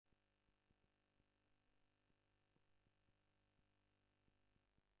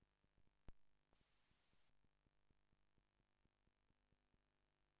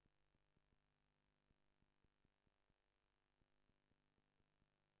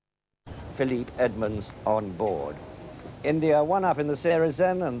Philippe Edmonds on board. India won up in the series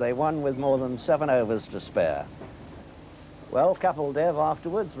then, and they won with more than 7 overs to spare. Well, KAPIL Dev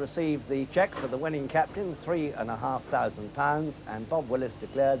afterwards received the cheque for the winning captain, £3,500, and Bob Willis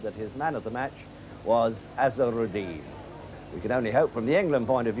declared that his man of the match was Azharuddin. We can only hope from the England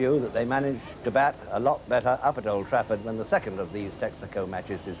point of view that they managed to bat a lot better up at Old Trafford when the second of these TEXACO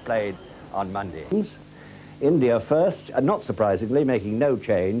matches is played on Monday. India first, and not surprisingly, making no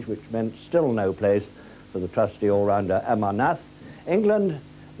change, which meant still no place for the trusty all-rounder Amarnath. England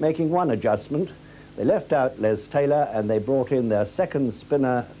making one adjustment. They left out Les Taylor and they brought in their second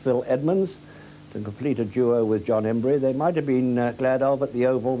spinner, Phil Edmonds, to complete a duo with John Embry. They might have been glad of at the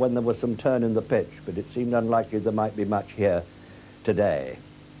Oval when there was some turn in the pitch, but it seemed unlikely there might be much here today.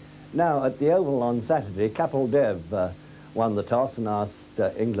 Now, at the Oval on Saturday, KAPIL Dev won the toss and asked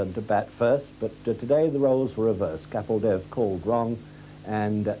England to bat first, but today the roles were reversed. KAPIL Dev called wrong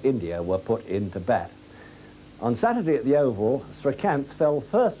and India were put in to bat. On Saturday at the Oval, SRIKKANTH fell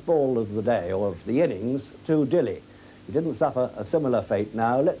first ball of the day, or of the innings, to Dilly. He didn't suffer a similar fate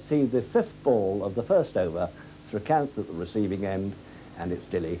now. Let's see the fifth ball of the first over. SRIKKANTH at the receiving end, and it's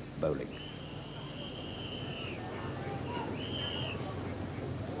Dilly bowling.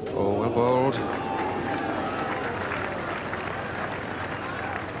 Oh, well bowled.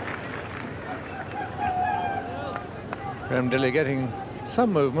 Graham Dilly getting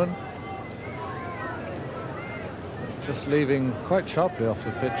some movement. Just leaving quite sharply off the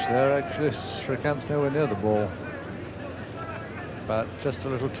pitch there. Actually, SRIKKANTH nowhere near the ball. But just a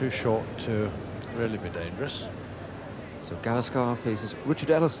little too short to really be dangerous. So Gavaskar faces Richard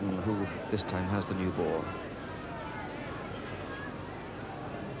Ellison, who this time has the new ball.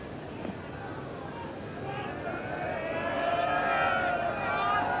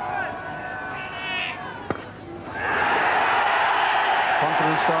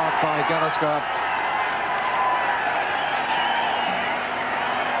 Confident start by Gavaskar.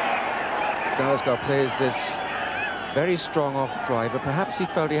 Gavaskar plays this very strong off drive, but perhaps he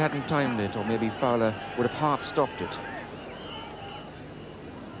felt he hadn't timed it, or maybe Fowler would have half stopped it.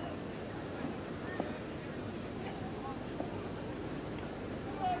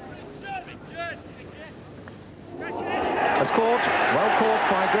 It's caught, well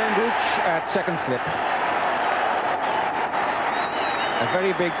caught by Graham Gooch at second slip. A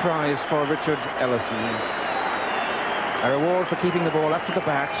very big prize for Richard Ellison. A reward for keeping the ball up to the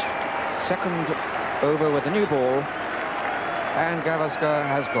bat. Second over with the new ball, and Gavaskar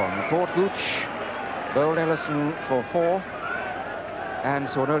has gone. Caught Gooch, bowled Ellison for 4, and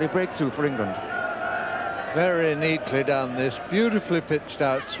so an early breakthrough for England. Very neatly done, this beautifully pitched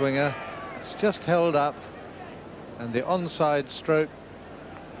out swinger. It's just held up, and the onside stroke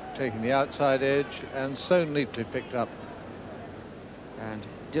taking the outside edge, and so neatly picked up. And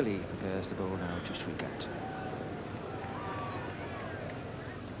Dilly prepares to bowl now to SRIKKANTH.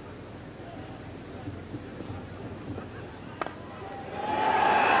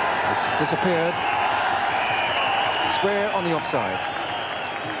 Disappeared, square on the offside.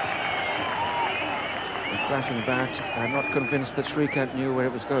 A flashing bat. I'm not convinced that SRIKKANTH knew where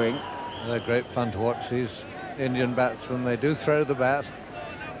it was going. They're great fun to watch, these Indian batsmen. They do throw the bat.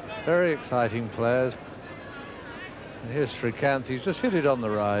 Very exciting players. And here's SRIKKANTH. He's just hit it on the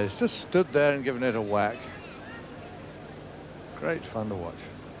rise, just stood there and given it a whack. Great fun to watch.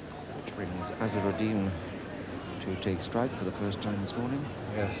 Which brings Azharuddin to take strike for the first time this morning.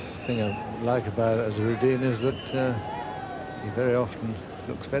 Yes, the thing I like about Azharuddin is that he very often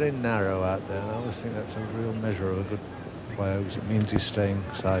looks very narrow out there. I always think that's a real measure of a good player, because it means he's staying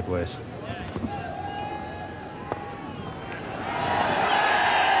sideways.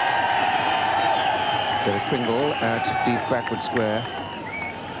 Derek Pringle at deep backward square.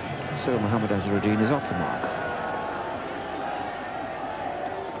 So Mohammad Azharuddin is off the mark.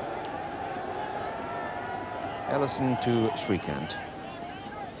 Ellison to SRIKKANTH.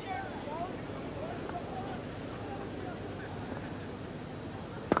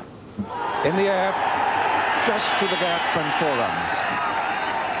 In the air, just to the gap and 4 runs.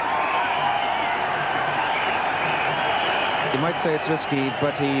 You might say it's risky,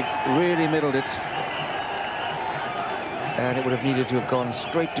 but he really middled it. And it would have needed to have gone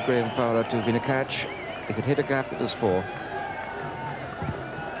straight to Graham Fowler to have been a catch. If it hit a gap, it was 4.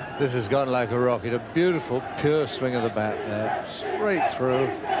 This has gone like a rocket. A beautiful, pure swing of the bat there. Straight through.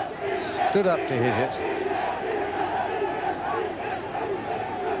 Stood up to hit it.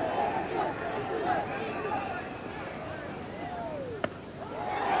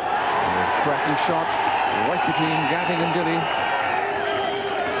 Cracking shot right between Gatting and Dilly.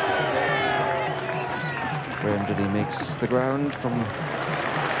 Graham Dilly makes the ground from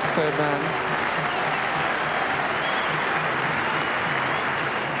third man.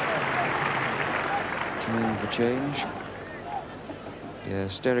 Time for change.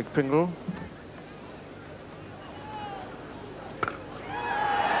 Yes, Derek Pringle.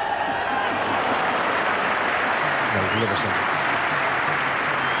 Magnificent.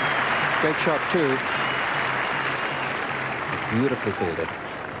 Great shot too. Beautifully fielded.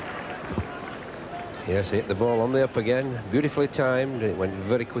 Yes, hit the ball on the up again. Beautifully timed. It went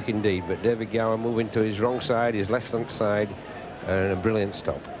very quick indeed. But David Gower moving to his wrong side, his left-hand side, and a brilliant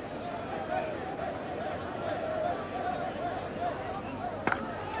stop.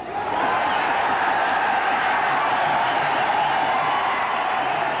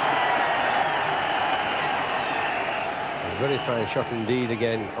 Very fine shot indeed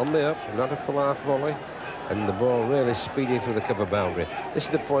again on the up, not a full half volley, and the ball really speeding through the cover boundary. This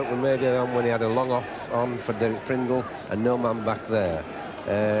is the point we made it on when he had a long off on for Derek Pringle and no man back there.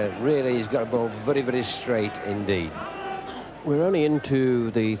 Really, he's got a ball very, very straight indeed. We're only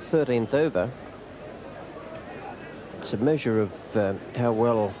into the 13th over. It's a measure of how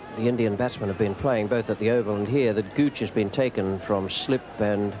well the Indian batsmen have been playing, both at the Oval and here. The Gooch has been taken from slip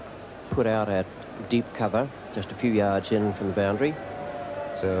and put out at deep cover, just a few yards in from the boundary.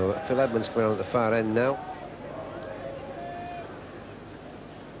 So Phil Edmonds coming on at the far end now.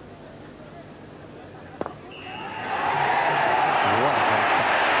 What a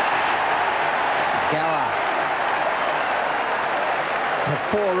catch. Gower had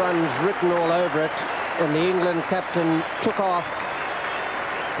 4 runs written all over it, and the England captain took off,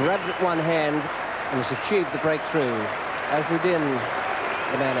 grabbed it one hand, and has achieved the breakthrough. Azruddin,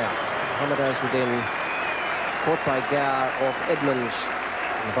 the man out. Mohammad Azruddin, caught by Gower off Edmonds.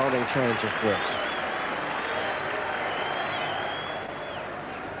 The bowling change has worked.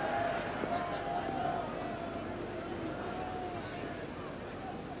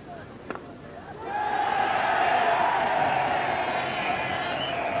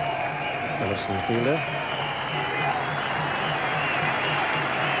 Ellison fielder.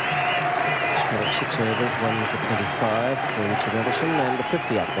 Score of 6 overs, 1 for 25 for Richard Ellison, and the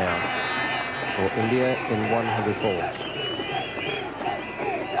 50 up now for India in 100 balls.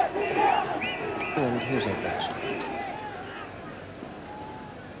 And here's Edmonds.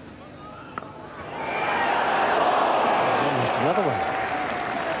 Almost another one.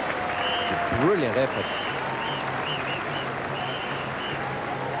 Brilliant effort.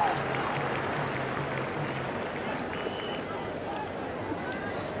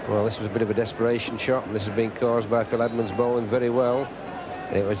 Well, this was a bit of a desperation shot, and this has been caused by Phil Edmonds bowling very well.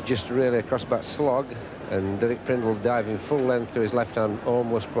 And it was just really a cross-bat slog, and Derek Pringle diving full length to his left hand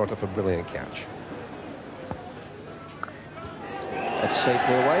almost brought up a brilliant catch. That's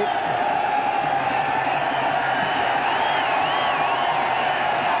safely away.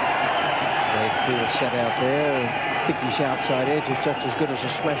 Dave Poole sat out there. I think his outside edge is just as good as a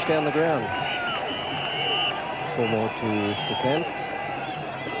smash down the ground. 4 more to SRIKKANTH.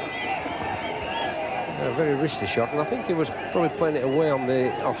 A very risky shot, and I think he was probably playing it away on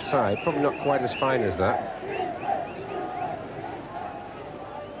the offside. Probably not quite as fine as that.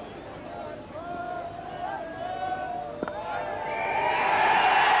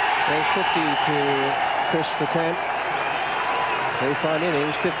 There's 50 to KRIS SRIKKANTH. Very fine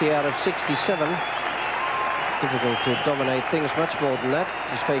innings, 50 out of 67. Difficult to dominate things much more than that.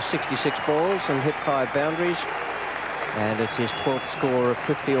 He's faced 66 balls and hit 5 boundaries. And it's his 12th score of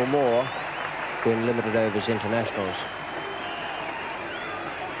 50 or more in limited overs internationals.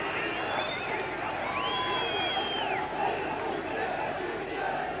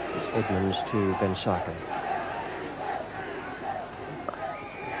 Edmonds to Ben Sarkin.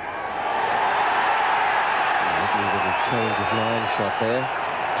 Lovely little change of line shot there.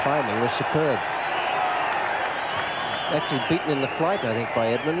 Timing was superb. Actually beaten in the flight, I think, by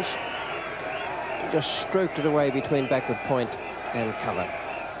Edmonds. Just stroked it away between backward point and cover.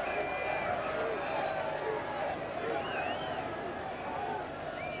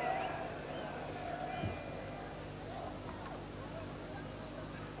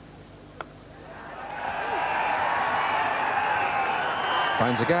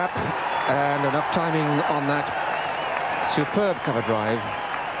 Finds a gap, and enough timing on that superb cover drive.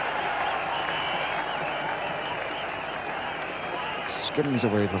 Skims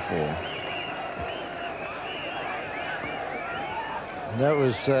away for 4. And that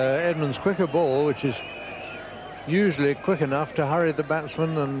was Edmonds' quicker ball, which is usually quick enough to hurry the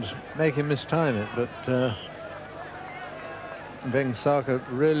batsman and make him mistime it, but Vengsarker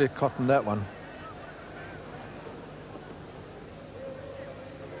really cottoned that one.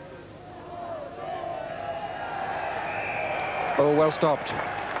 Oh, well stopped.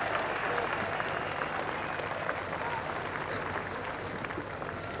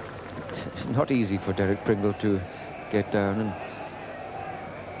 not easy for Derek Pringle to get down and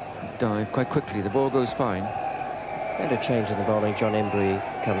dive quite quickly. The ball goes fine. And a change in the bowling. John Embry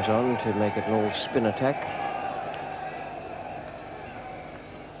comes on to make it an all-spin attack.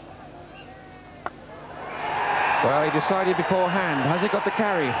 Well, he decided beforehand. Has it got the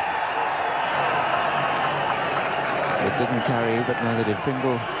carry? It didn't carry, but neither did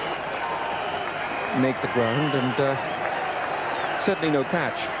Pringle make the ground, and certainly no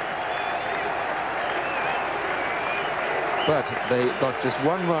catch. But they got just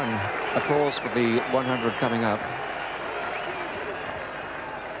one run. Applause for the 100 coming up.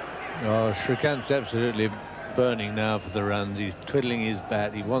 Oh, SRIKKANTH's absolutely burning now for the runs. He's twiddling his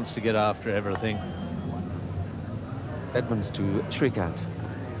bat. He wants to get after everything. Edmonds to SRIKKANTH.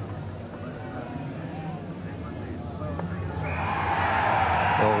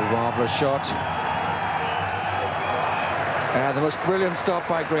 Oh, marvellous shot. And the most brilliant stop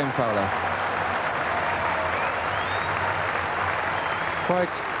by Graham Fowler.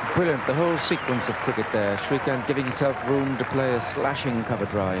 Quite brilliant, the whole sequence of cricket there. SRIKKANTH giving himself room to play a slashing cover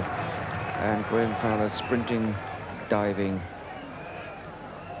drive. And Graham Fowler sprinting, diving.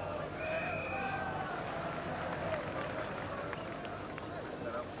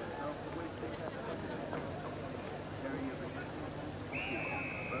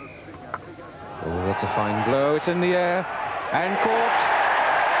 Oh, that's a fine blow. It's in the air and caught.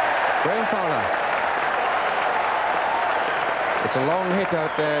 Graham Fowler. It's a long hit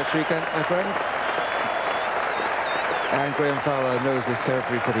out there, SRIKKANTH, my friend. And Graham Fowler knows this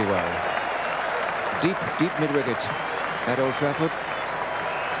territory pretty well. Deep, deep mid-wicket at Old Trafford.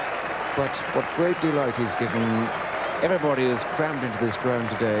 But what great delight he's given everybody who's crammed into this ground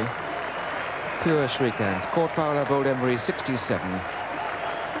today. Pure SRIKKANTH. Caught Fowler, bowled Emery, 67.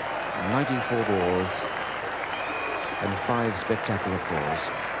 94 balls and 5 spectacular fours.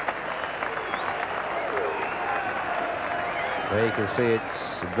 There you can see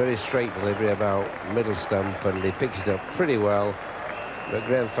it's a very straight delivery about middle stump, and he picks it up pretty well. But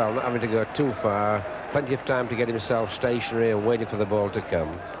Graham Fowler not having to go too far, plenty of time to get himself stationary and waiting for the ball to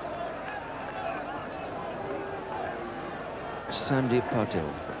come. Sandeep Patil,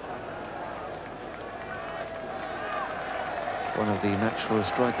 one of the natural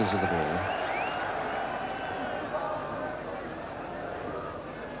strikers of the ball.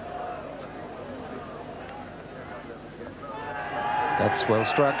 That's well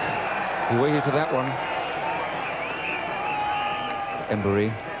struck. He waited for that one.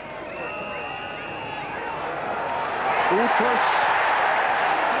 Embry. Ooh, close.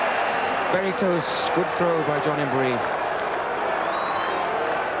 Very close. Good throw by John Embry.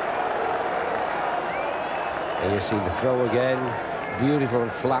 And you see the throw again. Beautiful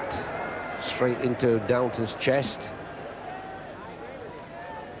and flat. Straight into Downton's chest.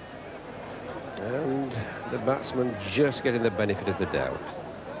 And the batsman just getting the benefit of the doubt.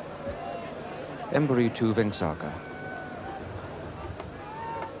 Embry to Vengsarkar.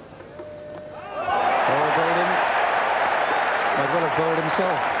 Might well have bowled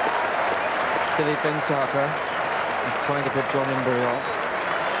himself. Dilip Vengsarkar trying to put John Embry off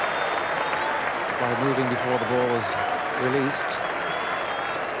by moving before the ball was released.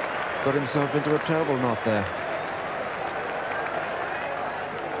 Got himself into a terrible knot there.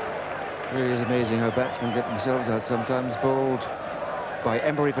 Really is amazing how batsmen get themselves out sometimes. Bowled by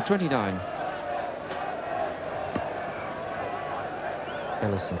Embry for 29.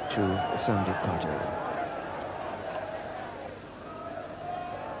 Ellison to Sandeep Patil.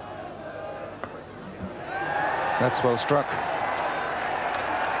 That's well struck.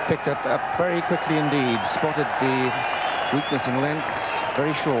 Picked up very quickly indeed. Spotted the weakness in length.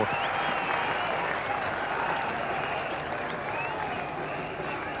 Very short.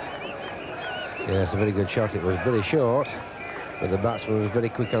 Yeah, it's a very good shot. It was very short, but the batsman was very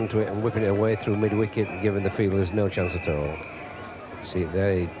quick onto it and whipping it away through mid-wicket, giving the fielders no chance at all. See it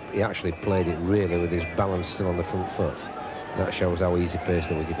there, he actually played it really with his balance still on the front foot. That shows how easy paced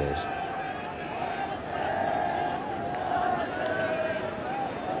the wicket is.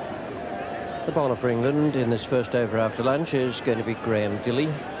 The bowler for England in this first over after lunch is going to be Graham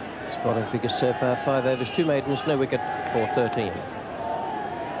Dilley. His bowling figures so far: 5 overs, 2 maidens, no wicket for 13.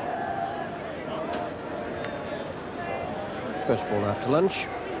 First ball after lunch.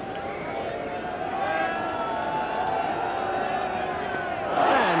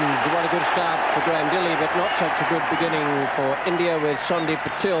 And what a good start for Graham Dilley, but not such a good beginning for India, with Sandeep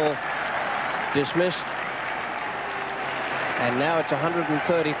Patil dismissed. And now it's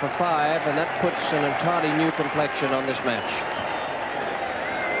 130 for 5, and that puts an entirely new complexion on this match.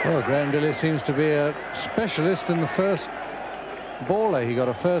 Well, Graham Dilley seems to be a specialist in the first bowler. He got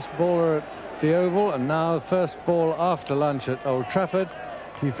a first bowler at the Oval, and now first ball after lunch at Old Trafford.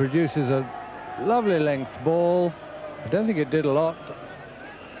 He produces a lovely length ball. I don't think it did a lot,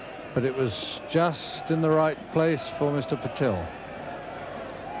 but it was just in the right place for Mr. Patil.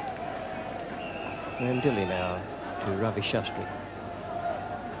 And Dilly now to Ravi Shastri.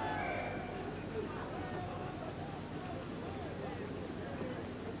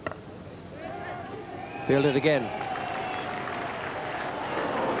 Fielded again.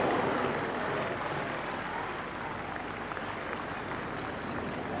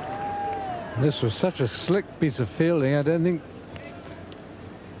 This was such a slick piece of fielding. I don't think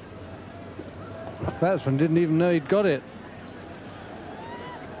the batsman didn't even know he'd got it.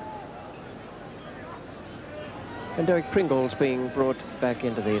 And Derek Pringle's being brought back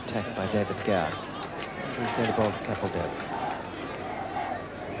into the attack by David Gower. He's going to bowl to Kapil Dev.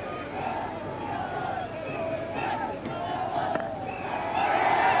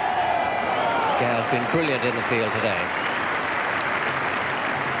 Gower's been brilliant in the field today.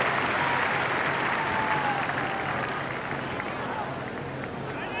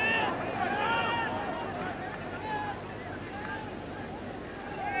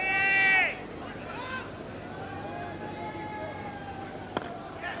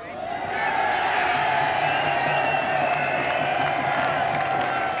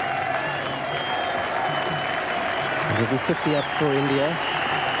 It'll be 50 up for India.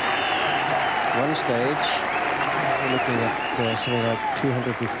 One stage, we're looking at something like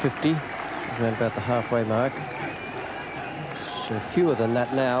 250, around about the halfway mark. So fewer than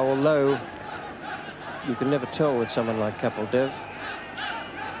that now, although you can never tell with someone like Kapil Dev.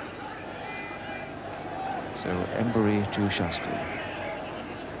 So Embury to Shastri.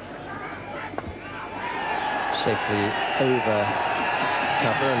 Safely over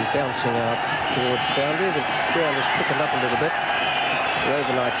cover and bouncing out towards the boundary. The ground has quickened up a little bit. The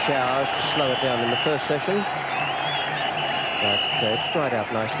overnight showers to slow it down in the first session. But it's dried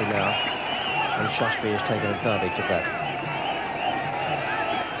out nicely now, and Shastri has taken advantage of that.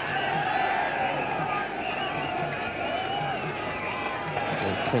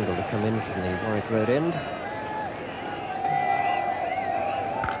 And Pringle to come in from the Warwick Road end.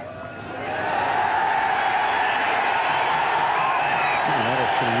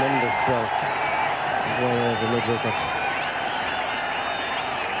 Tremendous belt way over mid-wicket.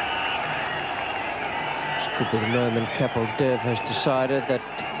 This could be the moment Kapil Dev has decided that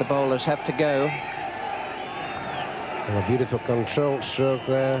the bowlers have to go. And a beautiful controlled stroke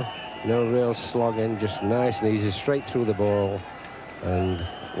there. No real slogging, just nice and easy, straight through the ball. And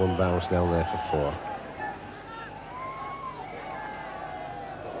one bounce down there for 4.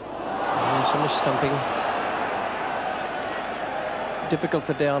 And some stumping. Difficult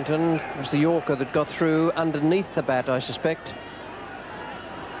for Downton. It was the Yorker that got through underneath the bat, I suspect.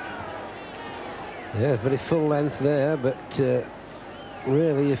 Yeah, very full length there, but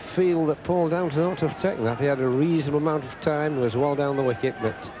really you feel that Paul Downton ought to have taken that. He had a reasonable amount of time, was well down the wicket,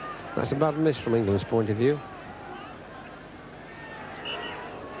 but that's a bad miss from England's point of view.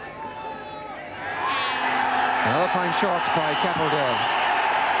 Another fine shot by Kapil Dev.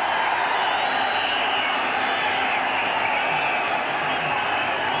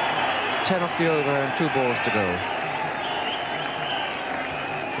 Off the over and 2 balls to go.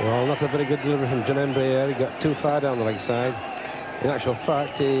 Well, not a very good delivery from John Embury here. He got too far down the leg side. In actual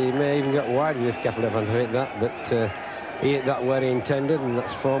fact, he may even got wide if Kapil Dev had hit that, but he hit that where he intended, and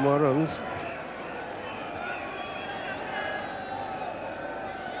that's 4 more runs.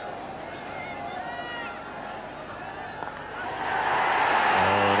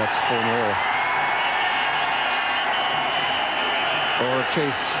 Oh, that's 4 more. Or a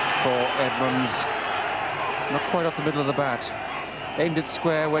chase for Edmonds. Not quite off the middle of the bat. Aimed it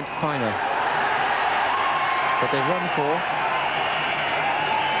square, went finer. But they've run 4.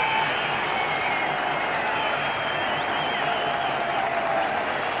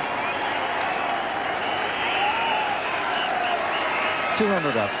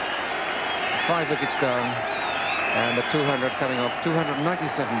 .200 up. 5 wickets down. And the 200 coming off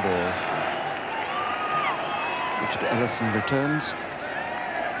 297 balls. Richard Ellison returns.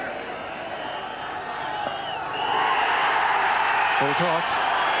 Full toss.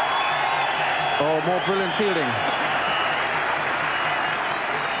 Oh, more brilliant fielding.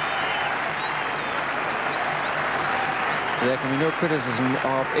 There can be no criticism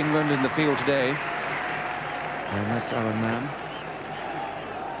of England in the field today. And that's our man.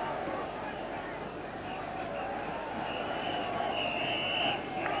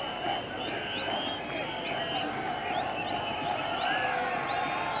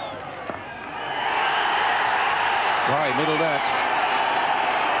 Right, middle that.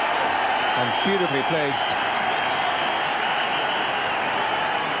 And beautifully placed.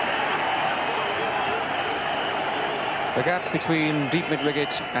 The gap between deep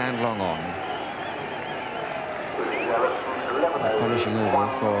mid-wicket and long on. Polishing over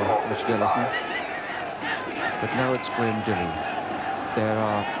for Richard Ellison. But now it's Graham Dilley. There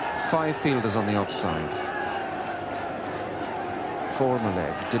are 5 fielders on the offside. 4 on the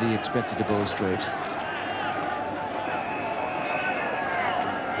leg. Dilley expected to bowl straight.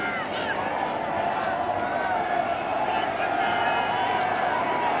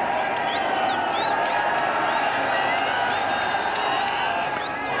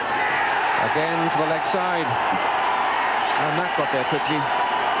 Again to the leg side. And that got there quickly.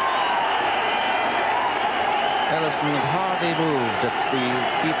 Ellison had hardly moved at the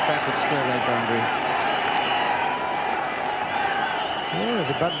deep backward square leg boundary. Yeah, it was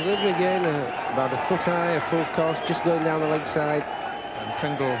a bad delivery again. About a foot high, a full toss, just going down the leg side. And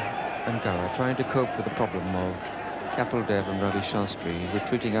Pringle and Gower trying to cope with the problem of Kapil Dev and Ravi Shastri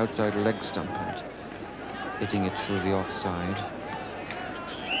retreating outside a leg stump and hitting it through the offside.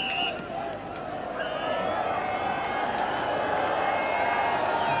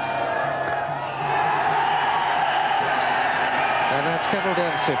 And that's Kapil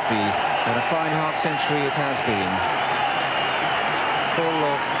Dev's 50, and a fine half-century it has been. Full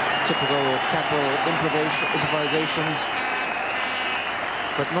of typical Kapil improvisations,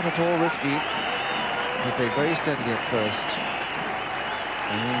 but not at all risky. He played very steadily at first,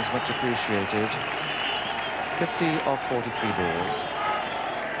 and innings much appreciated. 50 of 43 balls.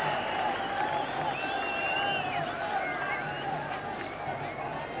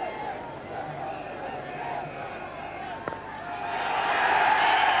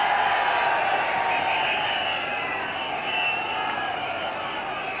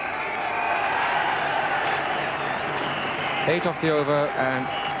 Eight off the over, and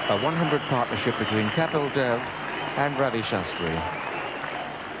a 100 partnership between Kapil Dev and Ravi Shastri.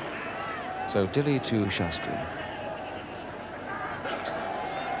 So Dilley to Shastri.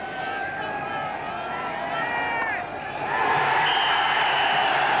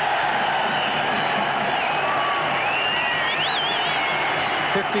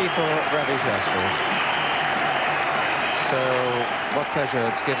 For Ravi Shastri. So what pleasure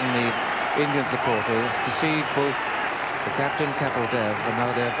it's given the Indian supporters to see both the captain Kapil Dev and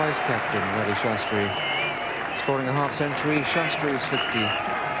now their vice captain Ravi Shastri scoring a half-century. Shastri's 50,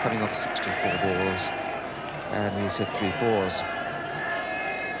 coming off 64 balls, and he's hit 3 fours.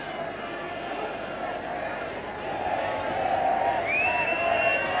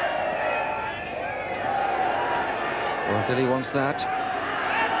 Well, Dilley wants that.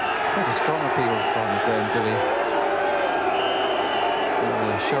 Quite a strong appeal from Graham Dilley.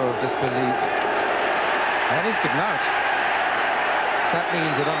 A show of disbelief. And he's given out. That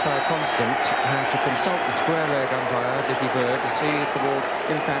means that umpire Constant had to consult the square leg umpire, Dickie Bird, to see if the ball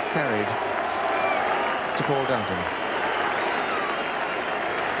in fact carried to Paul Downton.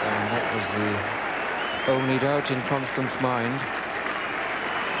 And that was the only doubt in Constant's mind.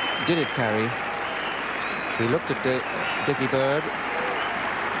 Did it carry? He looked at Dickie Bird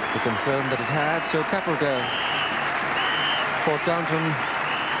to confirm that it had, so Kapil Dev for Downton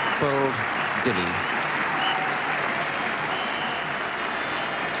bowled Dilley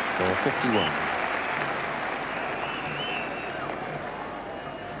for 51.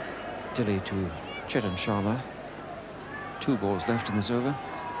 Dilley to Chetan Sharma. 2 balls left in this over.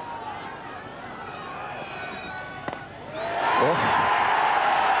 Oh,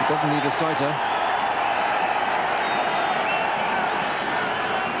 he doesn't need a sighter.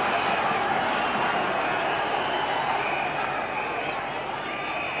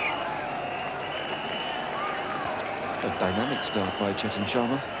 A dynamic start by Chetan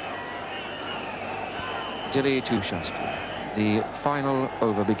Sharma. Dilley to Shastri. The final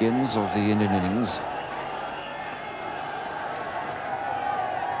over begins of the Indian innings.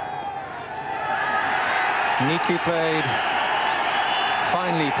 Neatly played,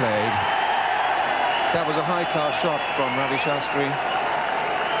 finely played. That was a high-class shot from Ravi Shastri.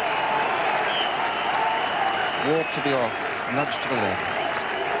 Walk to the off, nudge to the leg.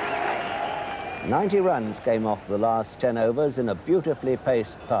 90 runs came off the last 10 overs in a beautifully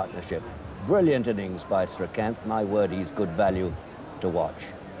paced partnership. Brilliant innings by SRIKKANTH. My word, he's good value to watch.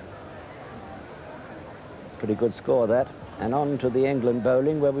 Pretty good score, that. And on to the England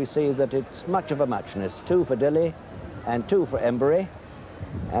bowling, where we see that it's much of a muchness. 2 for Dilley and 2 for Embury.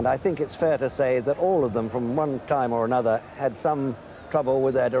 And I think it's fair to say that all of them, from one time or another, had some trouble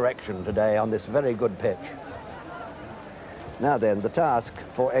with their direction today on this very good pitch. Now then, the task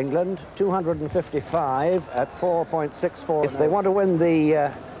for England, 255 at 4.64. If they want to win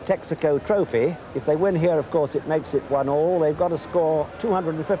the TEXACO trophy. If they win here, of course, it makes it 1-1. They've got to score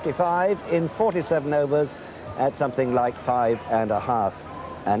 255 in 47 overs at something like 5.5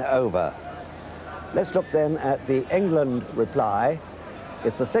 an over. Let's look then at the England reply.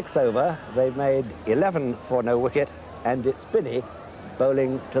 It's the 6th over. They've made 11 for no wicket, and it's Binney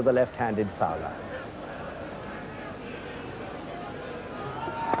bowling to the left-handed fowler.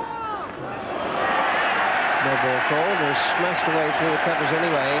 No ball called. They're smashed away through the covers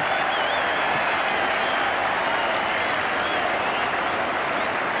anyway.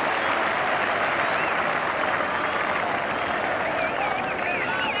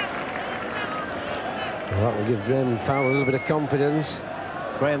 Well, that will give Graham Fowler a little bit of confidence.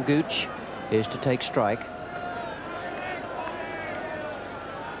 Graham Gooch is to take strike.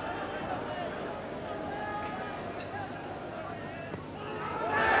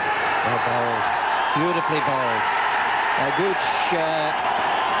 Well bowled. Beautifully bowled. Gooch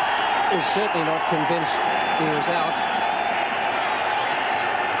is certainly not convinced he was out.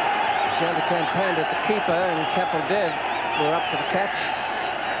 Chandrakant Pandit, the keeper, and Kapil Dev were up for the catch.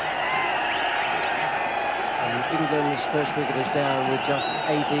 And England's first wicket is down with just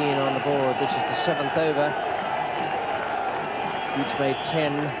 18 on the board. This is the 7th over. Gooch made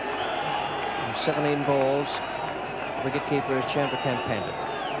 10 from 17 balls. Wicketkeeper is Chandrakant Pandit.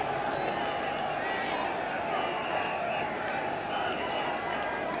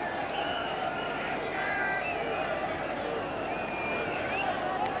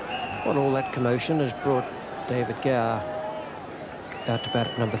 Well, all that commotion has brought David Gower out to bat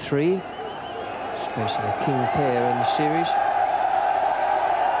at number 3. He's facing a king pair in the series.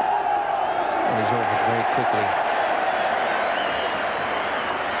 And he's off it very quickly.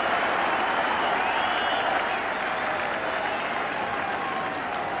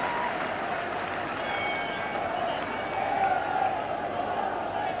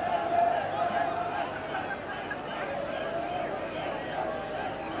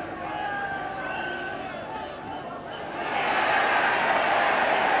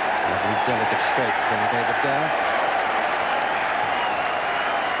 Delicate stroke from David Gower.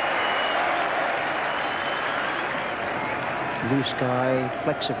 Blue sky,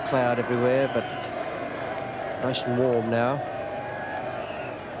 flecks of cloud everywhere, but nice and warm now.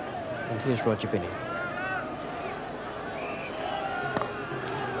 And here's Roger Binney.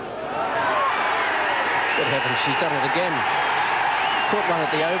 Good heavens, she's done it again. Caught one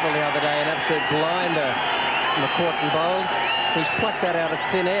at the Oval the other day, an absolute blinder from McCourt bowled. He's plucked that out of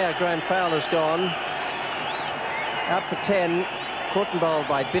thin air. Graham Fowler's gone. Out for 10. Caught and bowled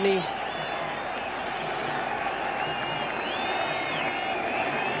by Binney.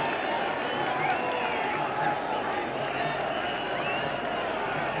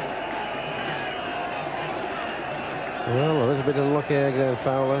 Well, a little bit of luck here, Graham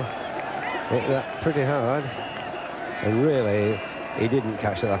Fowler. Hit that pretty hard. And really, he didn't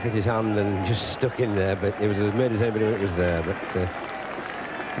catch that. I hit his hand and just stuck in there, but it was as made as anybody knew it was there. But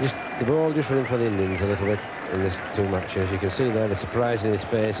just the ball just running for the Indians a little bit in this 2 matches. You can see there the surprise in his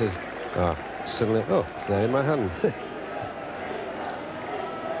faces. Oh, suddenly, oh, it's there in my hand.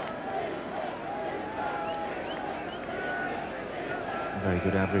 Very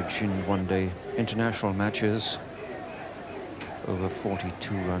good average in one-day international matches. Over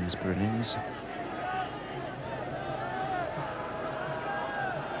 42 runs per innings.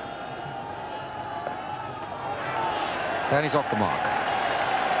 And he's off the mark.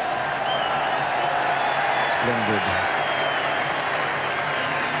 Splendid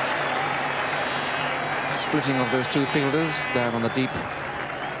splitting of those two fielders down on the deep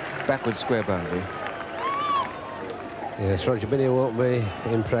backward square boundary. Yes, Roger Binney won't be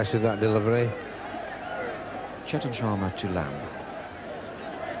impressed with that delivery. Chetan Sharma to Lamb.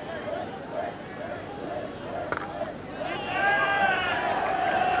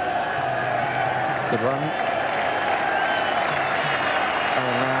 Good run.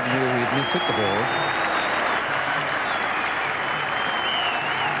 Lamb knew he'd miss-hit the ball.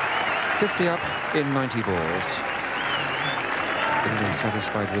 50 up in 90 balls. England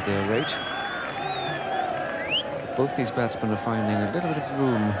satisfied with their rate. Both these batsmen are finding a little bit of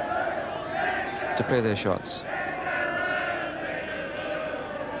room to play their shots.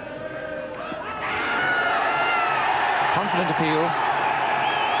 Confident appeal.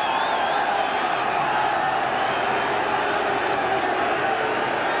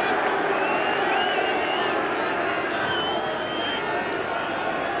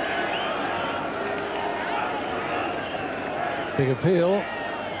 Big appeal,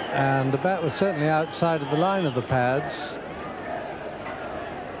 and the bat was certainly outside of the line of the pads.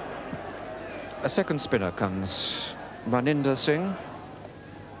 A second spinner comes Maninder Singh.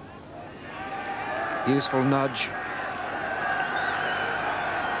 Useful nudge.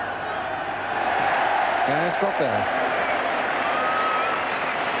 Yeah, it's got there.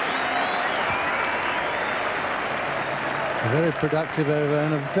 A very productive over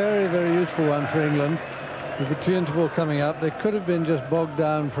and a very, very useful one for England. With the tea interval coming up, they could have been just bogged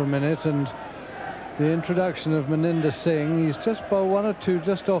down for a minute, and the introduction of Maninder Singh, he's just bowled 1 or 2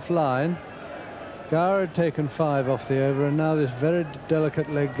 just offline. Gower had taken 5 off the over, and now this very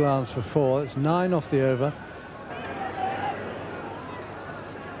delicate leg glance for 4. It's 9 off the over.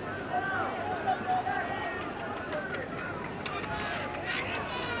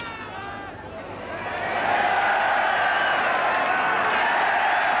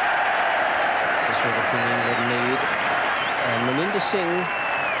 Singh,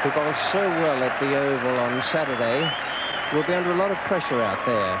 who bowled so well at the Oval on Saturday, will be under a lot of pressure out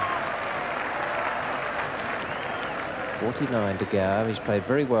there. 49 to Gower. He's played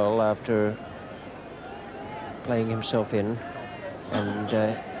very well after playing himself in,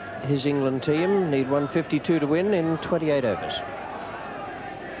 and his England team need 152 to win in 28 overs.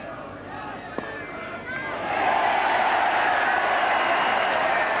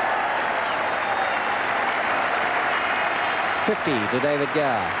 To David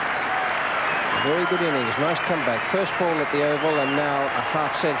Gower. Very good innings, nice comeback. First ball at the Oval, and now a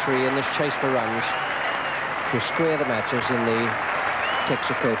half-century in this chase for runs to square the matches in the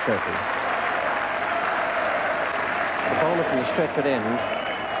Texaco Trophy. The bowler from the Stretford end,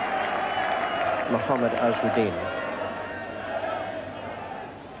 Mohammad Azruddin.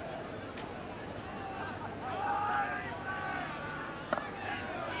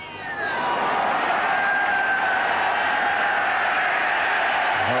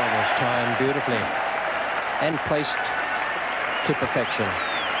 Timed beautifully and placed to perfection.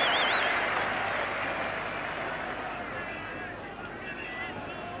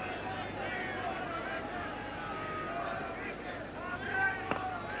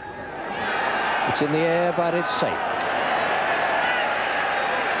 It's in the air, but it's safe.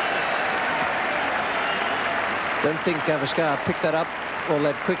 Don't think Gavaskar picked that up all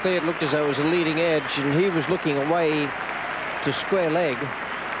that quickly. It looked as though it was a leading edge, and he was looking away to square leg.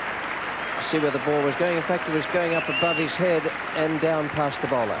 See where the ball was going. In fact, it was going up above his head and down past the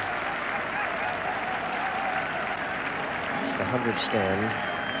bowler. It's the 100 stand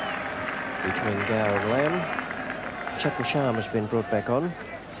between Gower and Lamb. Chakra Sharma has been brought back on,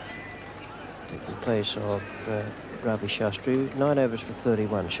 taking place of Ravi Shastri. 9 overs for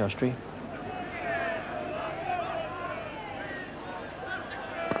 31, Shastri.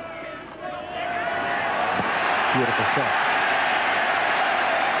 Beautiful shot.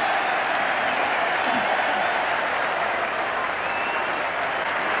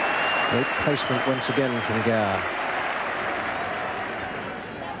 Great placement once again from Gower.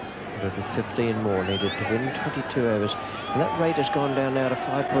 115 more needed to win 22 overs. And that rate has gone down now to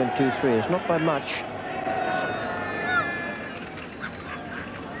 5.23. It's not by much. You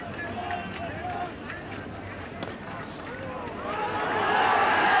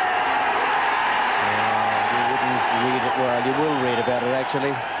wouldn't read it. Well, you will read about it,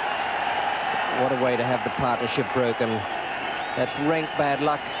 actually. What a way to have the partnership broken. That's rank bad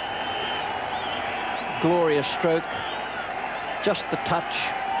luck. Glorious stroke, just the touch,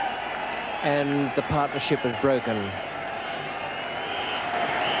 and the partnership is broken.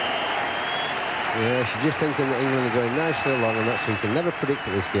 Yeah, she's just thinking that England are going nicely along, and that's, you can never predict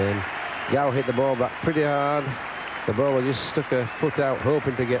at this game. Gower hit the ball back pretty hard. The bowler just stuck a foot out,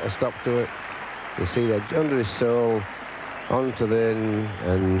 hoping to get a stop to it. You see that under his sole, onto the in,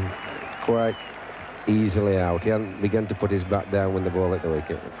 and quite easily out. He hadn't begun to put his bat down when the ball hit the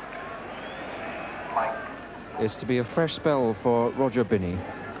wicket. It's to be a fresh spell for Roger Binney.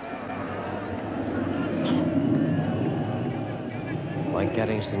 Mike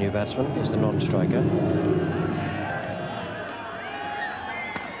Gaddings, the new batsman, is the non-striker.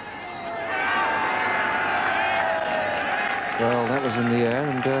 Well, that was in the air,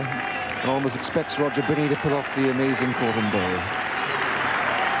 and one almost expects Roger Binney to pull off the amazing Corton bowl.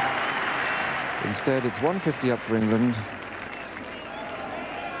 Instead, it's 150 up for England.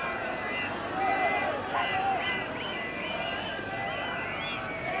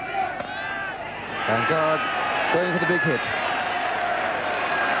 And Guard going for the big hit.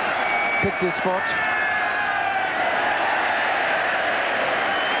 Picked his spot.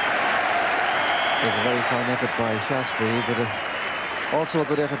 There's a very fine effort by Shastri, but also a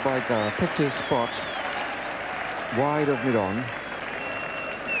good effort by Guard. Picked his spot wide of mid-on.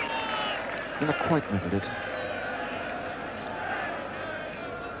 Never quite nibbled it.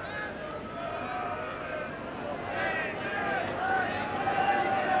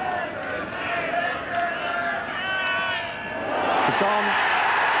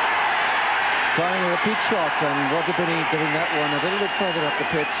 repeat shot, and Roger Binney getting that one a little bit further up the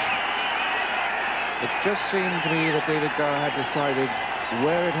pitch. It just seemed to me that David Gower had decided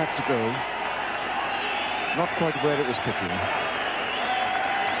where it had to go, not quite where it was picking.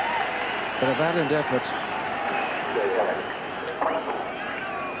 But a valiant effort.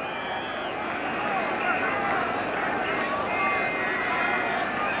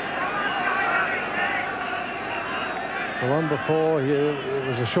 The one before, it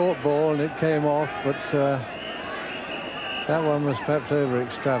was a short ball and it came off, but that one was perhaps over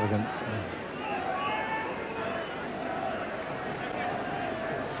extravagant.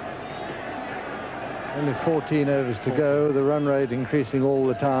 Only 14 overs to go, the run rate increasing all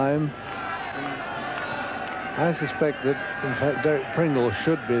the time. I suspect that, in fact, Derek Pringle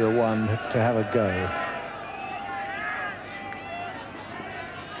should be the one to have a go.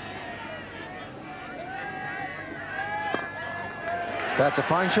 That's a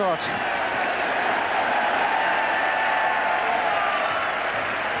fine shot.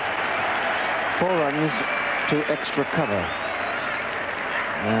 Four runs to extra cover.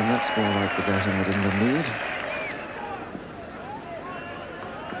 And that's more like the batting that England need.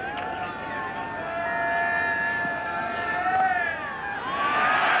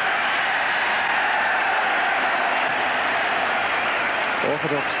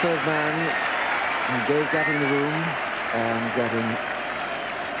 Orthodox third man, and gave Gatting the room, and Gatting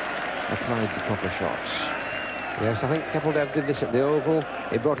applied the proper shots. Yes, I think Kapil did this at the Oval.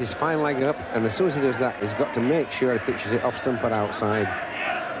 He brought his fine leg up, and as soon as he does that, he's got to make sure he pitches it off stump or outside.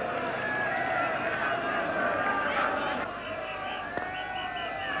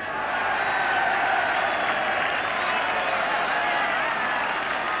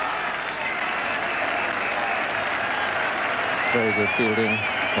 Very good fielding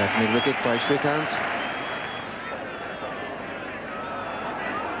at mid-wicket by SRIKKANTH.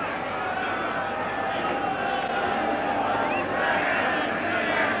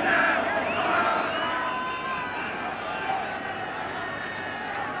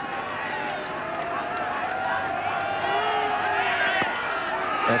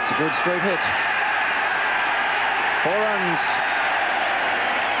 That's a good straight hit. 4 runs.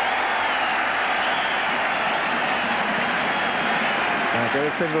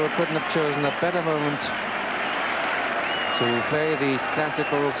 Derek Pringle couldn't have chosen a better moment to play the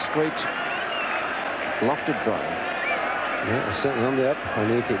classical straight lofted drive. Yeah, it's certainly on the up and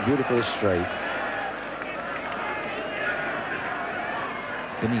hit it beautifully straight.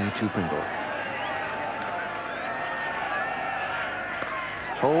 Binney to Pringle.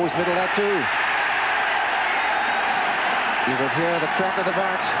 Oh, he's middled that too. You could hear the crack of the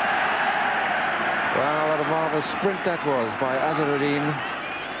bat. Wow, what a marvellous sprint that was by Azharuddin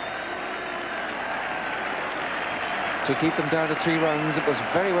to keep them down to 3 runs. It was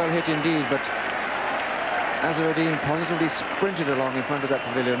very well hit indeed, but Azharuddin positively sprinted along in front of that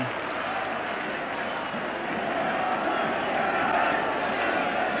pavilion.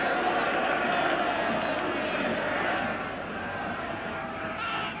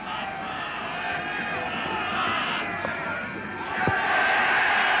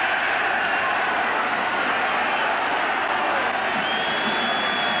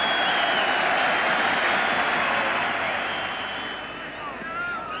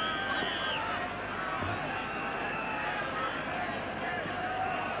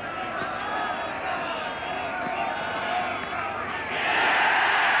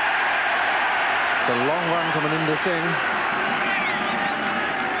 It's a long run from Maninder Singh.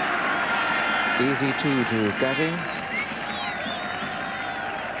 Easy 2 to Gatting.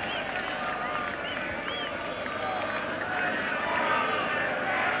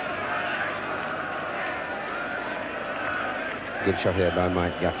 Good shot here by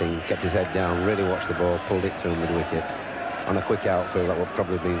Mike Gatting. Kept his head down, really watched the ball, pulled it through mid-wicket. On a quick outfield, that would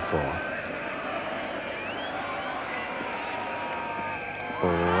probably have been 4.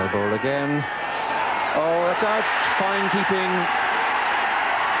 Well bowled again. Oh, that's out. Fine keeping.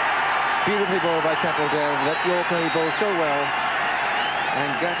 Beautifully bowled by Kapil. Let Yorker bowl so well.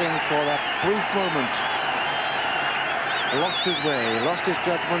 And Gatting, for that brief moment, lost his way, lost his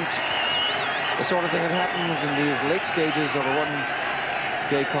judgment. The sort of thing that happens in these late stages of a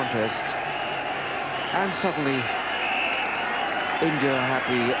one-day contest. And suddenly, India are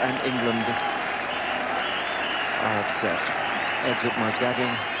happy and England are upset. Exit Mike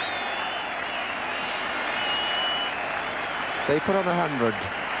Gatting. They put on 100.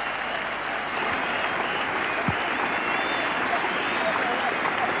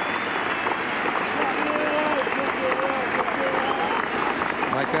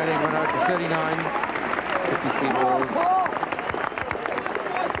 Mike Gatting went out for 39, 53 balls.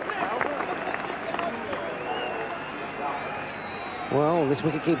 Well, this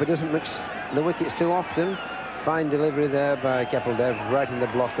wicketkeeper doesn't mix the wickets too often. Fine delivery there by Kapil, right in the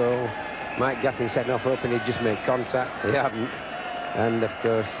block hole. Mike Gatting setting off, hoping he'd just make contact. He hadn't. And, of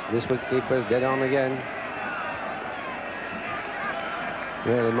course, this wicketkeeper's dead on again.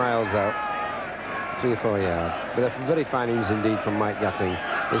 Really miles out. 3 or 4 yards. But a very fine innings indeed from Mike Gatting.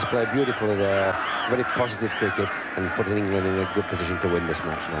 He's played beautifully there. Very positive cricket and putting England in a good position to win this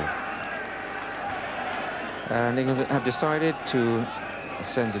match now. And England have decided to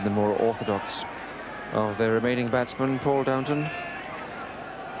send in the more orthodox of their remaining batsmen, Paul Downton,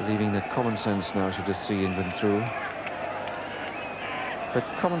 believing that common sense now should just see England through. But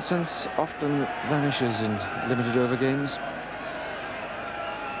common sense often vanishes in limited over games.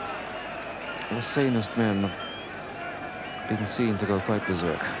 The sanest men have been seen to go quite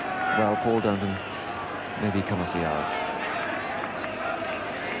berserk, while Paul Downton maybe cometh the hour.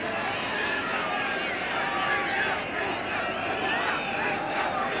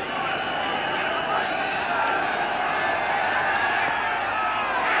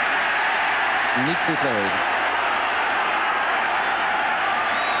 Neatly played.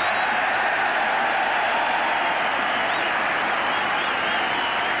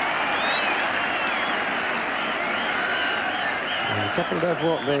 Kapil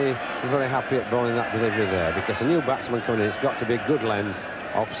won't be very happy at bowling that delivery there, because a new batsman coming in, it's got to be good length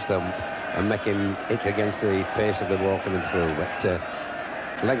off stump and make him hit against the pace of the ball coming through. But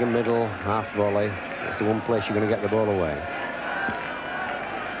leg and middle, half volley, it's the one place you're going to get the ball away.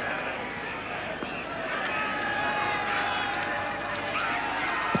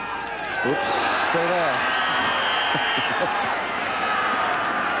 Oops, stay there.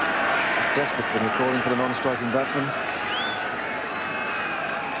 It's desperate when you're calling for the non-striking batsman.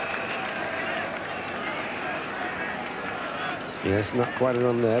 Yes, not quite a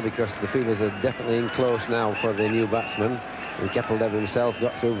run there, because the fielders are definitely in close now for the new batsman. And Kapil himself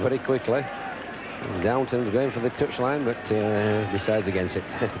got through very quickly. And Downton's going for the touchline, but decides against it.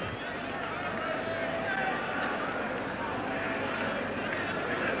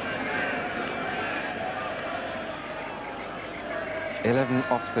 11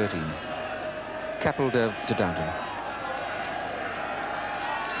 off 13. Kapil to Downton.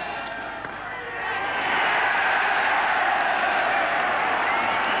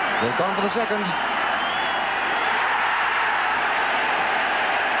 They've gone for the second.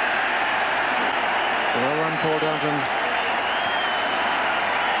 Well run, Paul Downton.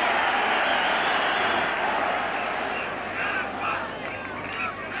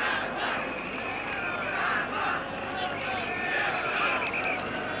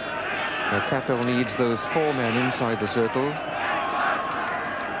 Now Kapil needs those 4 men inside the circle.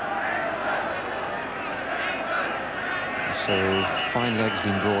 So fine legs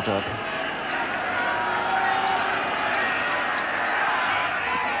been brought up.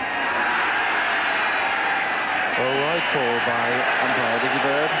 Oh, right call by umpire Dickie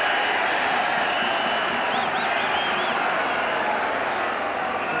Bird.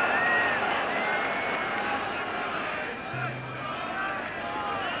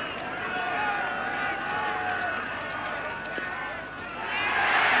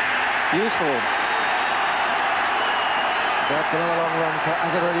 Useful. That's another long run for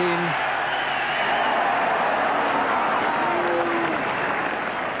Azharuddin.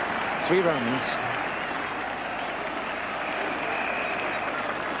 Three runs.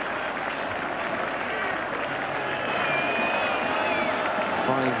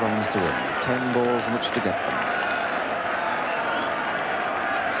 Five runs to win. 10 balls in which to get them.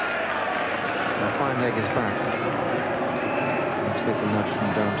 Now fine leg is back. Let's get the nudge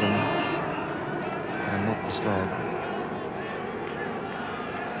from Downton. And not the slog.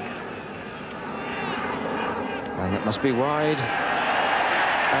 And that must be wide.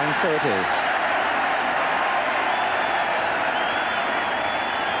 And so it is.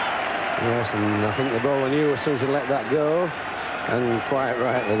 Yes, and I think the bowler knew as soon as he let that go. And quite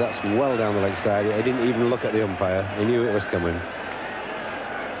rightly, that's well down the leg side. He didn't even look at the umpire. He knew it was coming.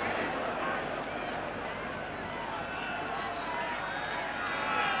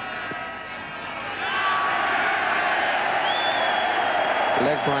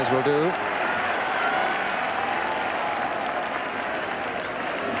 Legwise will do.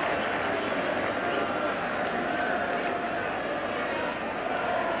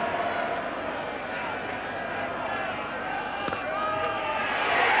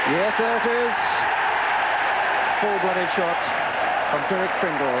 Yes, there it is. Full-blooded shot from Derek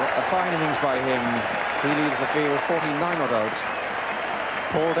Pringle. A fine innings by him. He leaves the field 49 not out.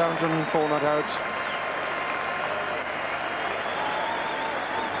 Paul Downton 4 not out.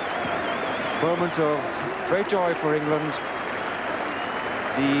 Moment of great joy for England.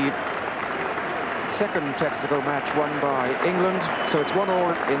 the second TEXACO match won by England, so it's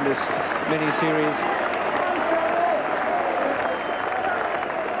 1-1 in this mini-series.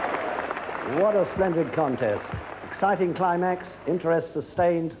 What a splendid contest. Exciting climax, interest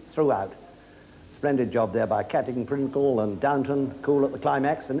sustained throughout. Splendid job there by Catting, Pringle and Downton, cool at the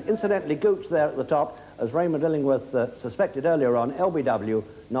climax, and incidentally Gooch there at the top, as Raymond Illingworth suspected earlier on, LBW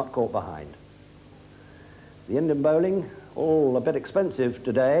not caught behind. The Indian bowling, all a bit expensive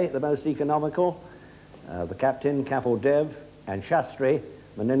today, the most economical. The captain, Kapil Dev, and Shastri,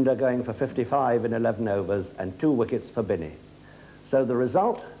 Meninda going for 55 in 11 overs and 2 wickets for Binney. So the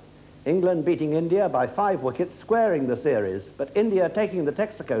result, England beating India by 5 wickets, squaring the series, but India taking the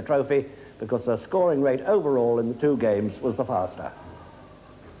TEXACO trophy because their scoring rate overall in the 2 games was the faster.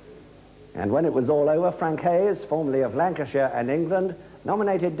 And when it was all over, Frank Hayes, formerly of Lancashire and England,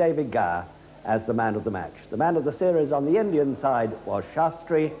 nominated David Gower as the man of the match. The man of the series on the Indian side was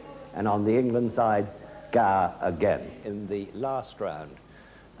Shastri, and on the England side, Gower again in the last round.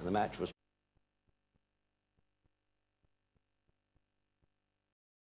 And the match was